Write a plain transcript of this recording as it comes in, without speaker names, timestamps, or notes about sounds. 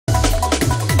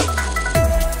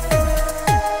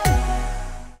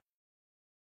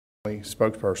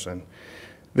spokesperson.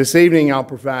 This evening, I'll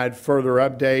provide further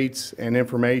updates and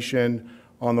information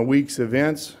on the week's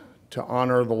events to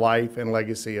honor the life and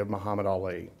legacy of Muhammad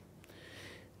Ali.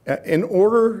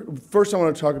 First I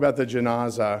want to talk about the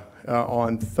janazah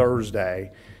on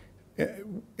Thursday.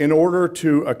 In order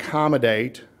to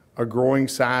accommodate a growing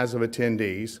size of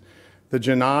attendees, the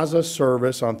janazah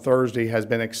service on Thursday has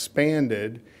been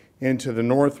expanded into the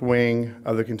north wing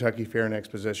of the Kentucky Fair and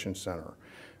Exposition Center,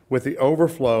 with the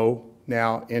overflow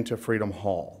now into Freedom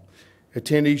Hall.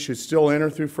 Attendees should still enter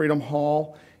through Freedom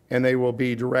Hall, and they will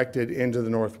be directed into the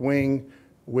north wing,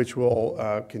 which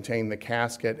will contain the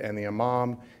casket and the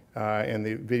imam, and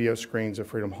the video screens of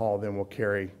Freedom Hall then will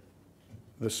carry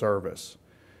the service.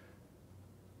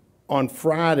 On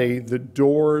Friday, the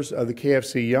doors of the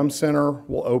KFC Yum Center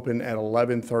will open at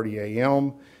 11:30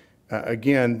 a.m.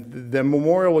 Again, the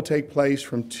memorial will take place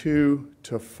from 2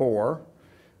 to 4.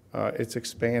 It's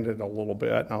expanded a little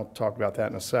bit. I'll talk about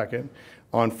that in a second.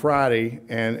 On Friday,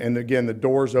 and again, the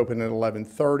doors open at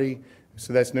 11:30,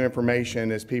 so that's new information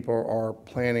as people are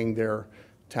planning their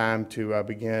time to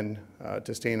begin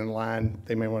to stand in line.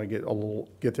 They may want to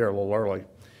get there a little early.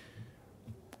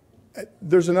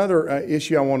 There's another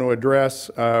issue I want to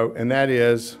address, and that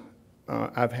is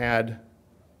I've had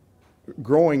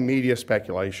growing media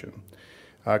speculation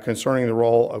concerning the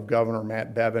role of Governor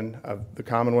Matt Bevin of the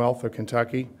Commonwealth of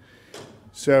Kentucky.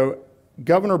 So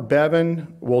Governor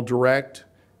Bevin will direct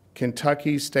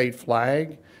Kentucky's state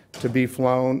flag to be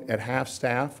flown at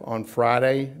half-staff on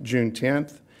Friday, June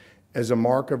 10th, as a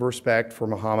mark of respect for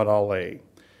Muhammad Ali,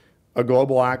 a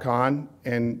global icon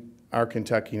and our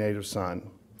Kentucky native son.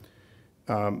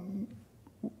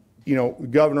 You know, the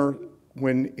governor,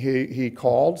 when he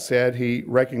called, said he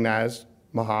recognized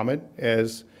Muhammad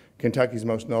as Kentucky's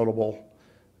most notable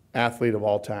athlete of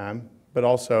all time, but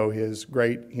also his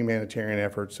great humanitarian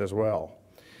efforts as well.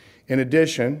 In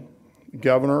addition,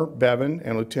 Governor Bevin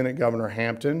and Lieutenant Governor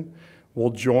Hampton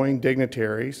will join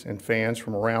dignitaries and fans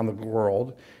from around the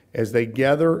world as they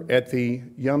gather at the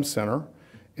Yum Center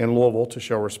in Louisville to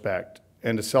show respect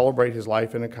and to celebrate his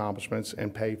life and accomplishments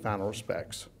and pay final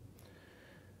respects.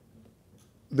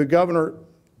 The governor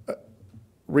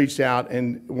reached out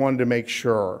and wanted to make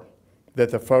sure that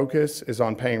the focus is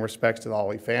on paying respects to the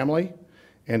Ali family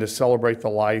and to celebrate the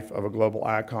life of a global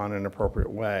icon in an appropriate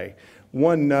way.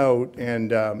 One note,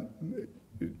 and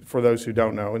for those who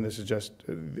don't know, and this is just,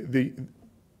 the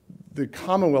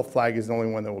Commonwealth flag is the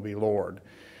only one that will be lowered.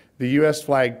 The U.S.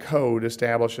 flag code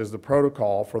establishes the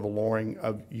protocol for the lowering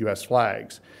of U.S.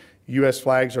 flags. U.S.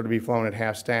 flags are to be flown at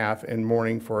half-staff in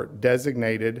mourning for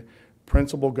designated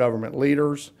principal government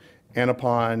leaders and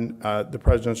upon the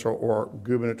presidential or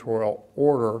gubernatorial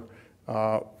order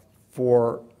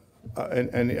for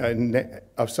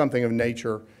of something of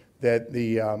nature that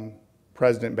the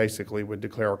president basically would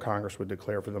declare or Congress would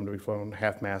declare for them to be flown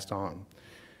half-mast on.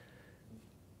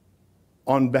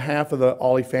 On behalf of the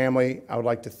Ali family, I would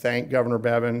like to thank Governor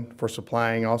Bevin for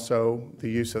supplying also the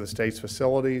use of the state's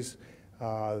facilities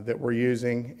that we're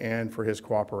using and for his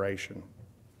cooperation.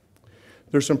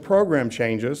 There's some program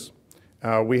changes.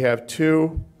 We have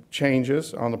 2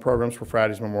 changes on the programs for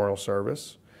Friday's memorial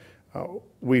service.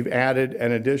 We've added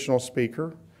an additional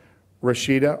speaker,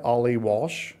 Rashida Ali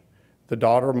Walsh, the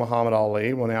daughter of Muhammad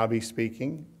Ali, will now be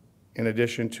speaking in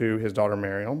addition to his daughter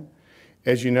Miriam.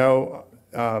 As you know,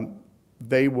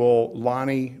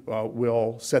 Lonnie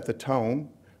will set the tone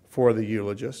for the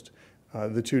eulogist.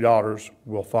 The 2 daughters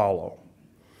will follow.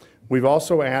 We've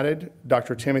also added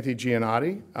Dr. Timothy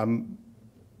Giannotti, a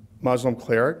Muslim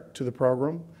cleric, to the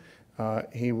program.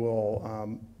 He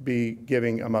will be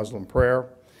giving a Muslim prayer.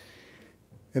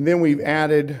 And then we've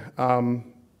added,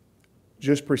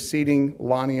 just preceding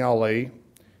Lonnie Ali,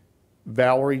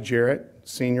 Valerie Jarrett,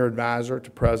 Senior Advisor to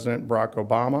President Barack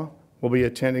Obama, will be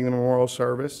attending the memorial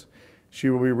service. She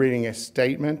will be reading a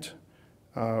statement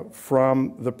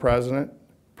from the President.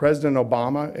 President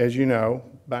Obama, as you know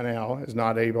by now, is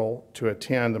not able to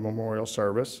attend the memorial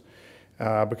service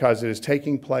because it is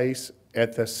taking place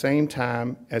at the same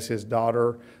time as his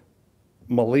daughter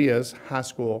Malia's high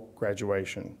school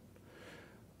graduation.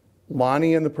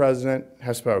 Lonnie and the President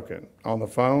have spoken on the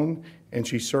phone, and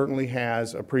she certainly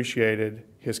has appreciated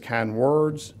his kind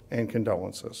words and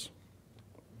condolences.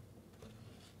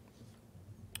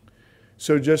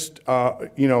 So just,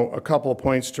 you know, a couple of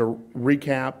points to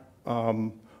recap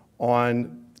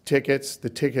on tickets. The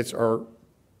tickets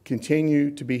continue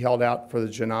to be held out for the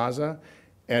janazah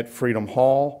at Freedom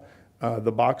Hall.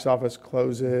 The box office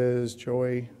closes,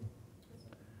 Joey,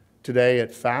 today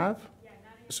at 5? Yeah,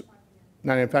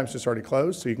 9 a.m. 5, so it's already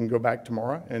closed, so you can go back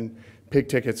tomorrow and pick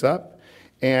tickets up.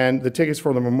 And the tickets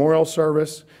for the memorial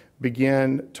service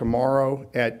begin tomorrow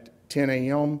at 10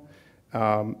 a.m.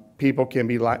 People can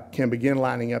begin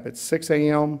lining up at 6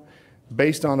 a.m.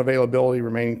 Based on availability,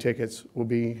 remaining tickets will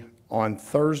be on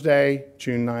Thursday,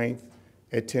 June 9th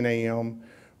at 10 a.m.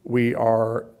 We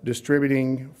are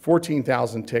distributing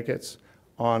 14,000 tickets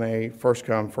on a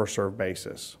first-come, first-served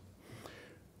basis.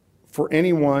 For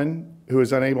anyone who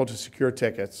is unable to secure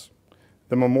tickets,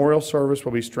 the memorial service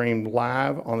will be streamed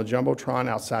live on the Jumbotron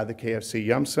outside the KFC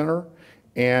Yum Center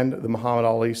and the Muhammad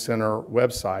Ali Center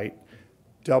website,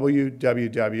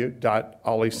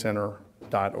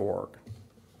 www.alicenter.org.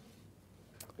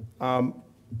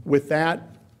 With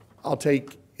that, I'll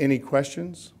take any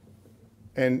questions.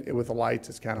 And with the lights,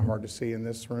 it's kind of hard to see in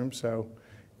this room, so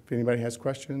if anybody has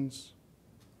questions.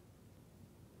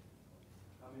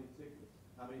 How many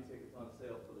tickets on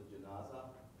sale for the janaza?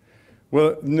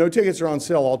 Well, no tickets are on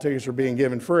sale. All tickets are being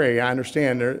given free. I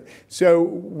understand. So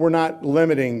we're not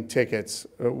limiting tickets.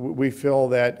 We feel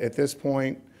that at this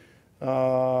point,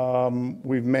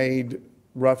 we've made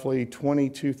roughly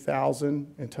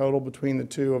 22,000 in total between the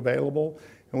two available,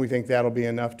 and we think that'll be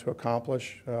enough to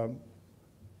accomplish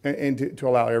and to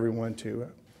allow everyone to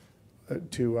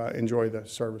enjoy the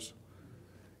service.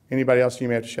 Anybody else? You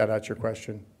may have to shout out your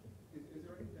question. Is there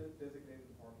any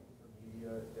designated parking for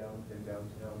media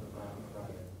downtown on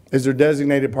Friday? Is there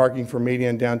designated parking for media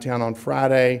in downtown on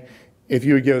Friday? If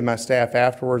you would give my staff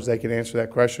afterwards, they could answer that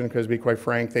question, because to be quite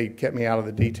frank, they kept me out of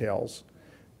the details.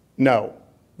 No.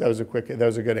 That was a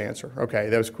good answer. Okay,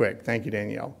 that was quick. Thank you,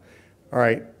 Danielle. All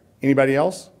right. Anybody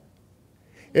else?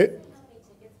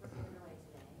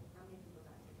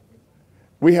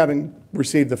 We haven't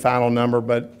received the final number,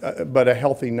 but a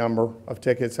healthy number of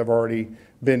tickets have already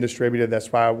been distributed.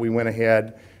 That's why we went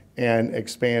ahead and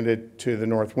expanded to the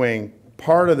North Wing.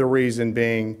 Part of the reason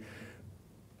being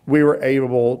we were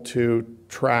able to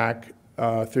track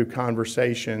through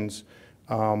conversations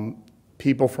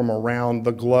people from around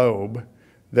the globe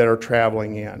that are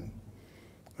traveling in.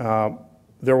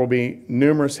 There will be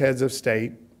numerous heads of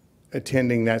state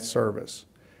attending that service.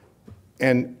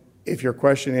 And if your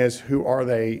question is, who are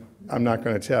they, I'm not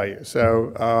going to tell you.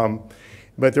 So,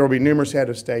 but there will be numerous heads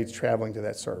of states traveling to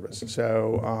that service.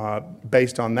 So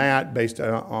based on that, based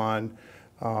on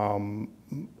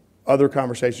other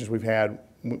conversations we've had,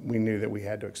 we knew that we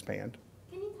had to expand.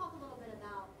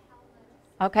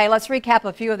 Okay, let's recap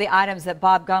a few of the items that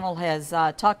Bob Gunnell has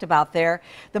talked about there.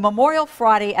 The Memorial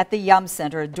Friday at the Yum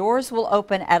Center. Doors will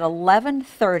open at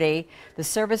 11:30. The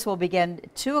service will begin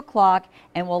 2 o'clock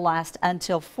and will last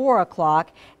until 4 o'clock.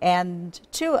 And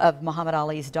two of Muhammad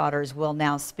Ali's daughters will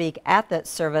now speak at that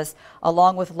service,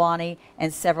 along with Lonnie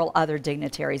and several other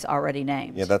dignitaries already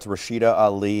named. Yeah, that's Rashida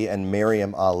Ali and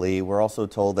Miriam Ali. We're also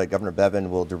told that Governor Bevin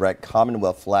will direct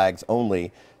Commonwealth flags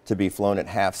only to be flown at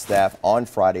half-staff on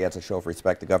Friday as a show of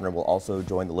respect. The governor will also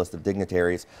join the list of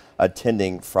dignitaries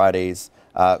attending Friday's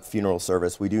funeral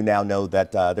service. We do now know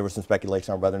that there was some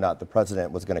speculation on whether or not the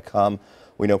president was going to come.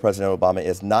 We know President Obama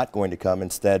is not going to come.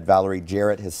 Instead, Valerie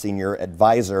Jarrett, his senior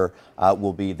advisor,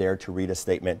 will be there to read a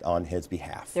statement on his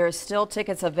behalf. There are still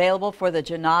tickets available for the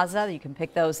janaza. You can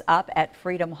pick those up at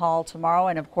Freedom Hall tomorrow.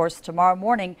 And of course, tomorrow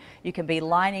morning, you can begin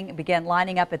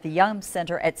lining up at the Yum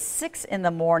Center at 6 in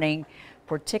the morning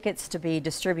for tickets to be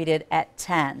distributed at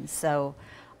 10. So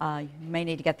you may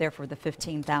need to get there for the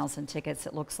 15,000 tickets.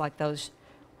 It looks like those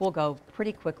will go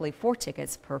pretty quickly, 4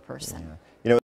 tickets per person. Yeah. You know,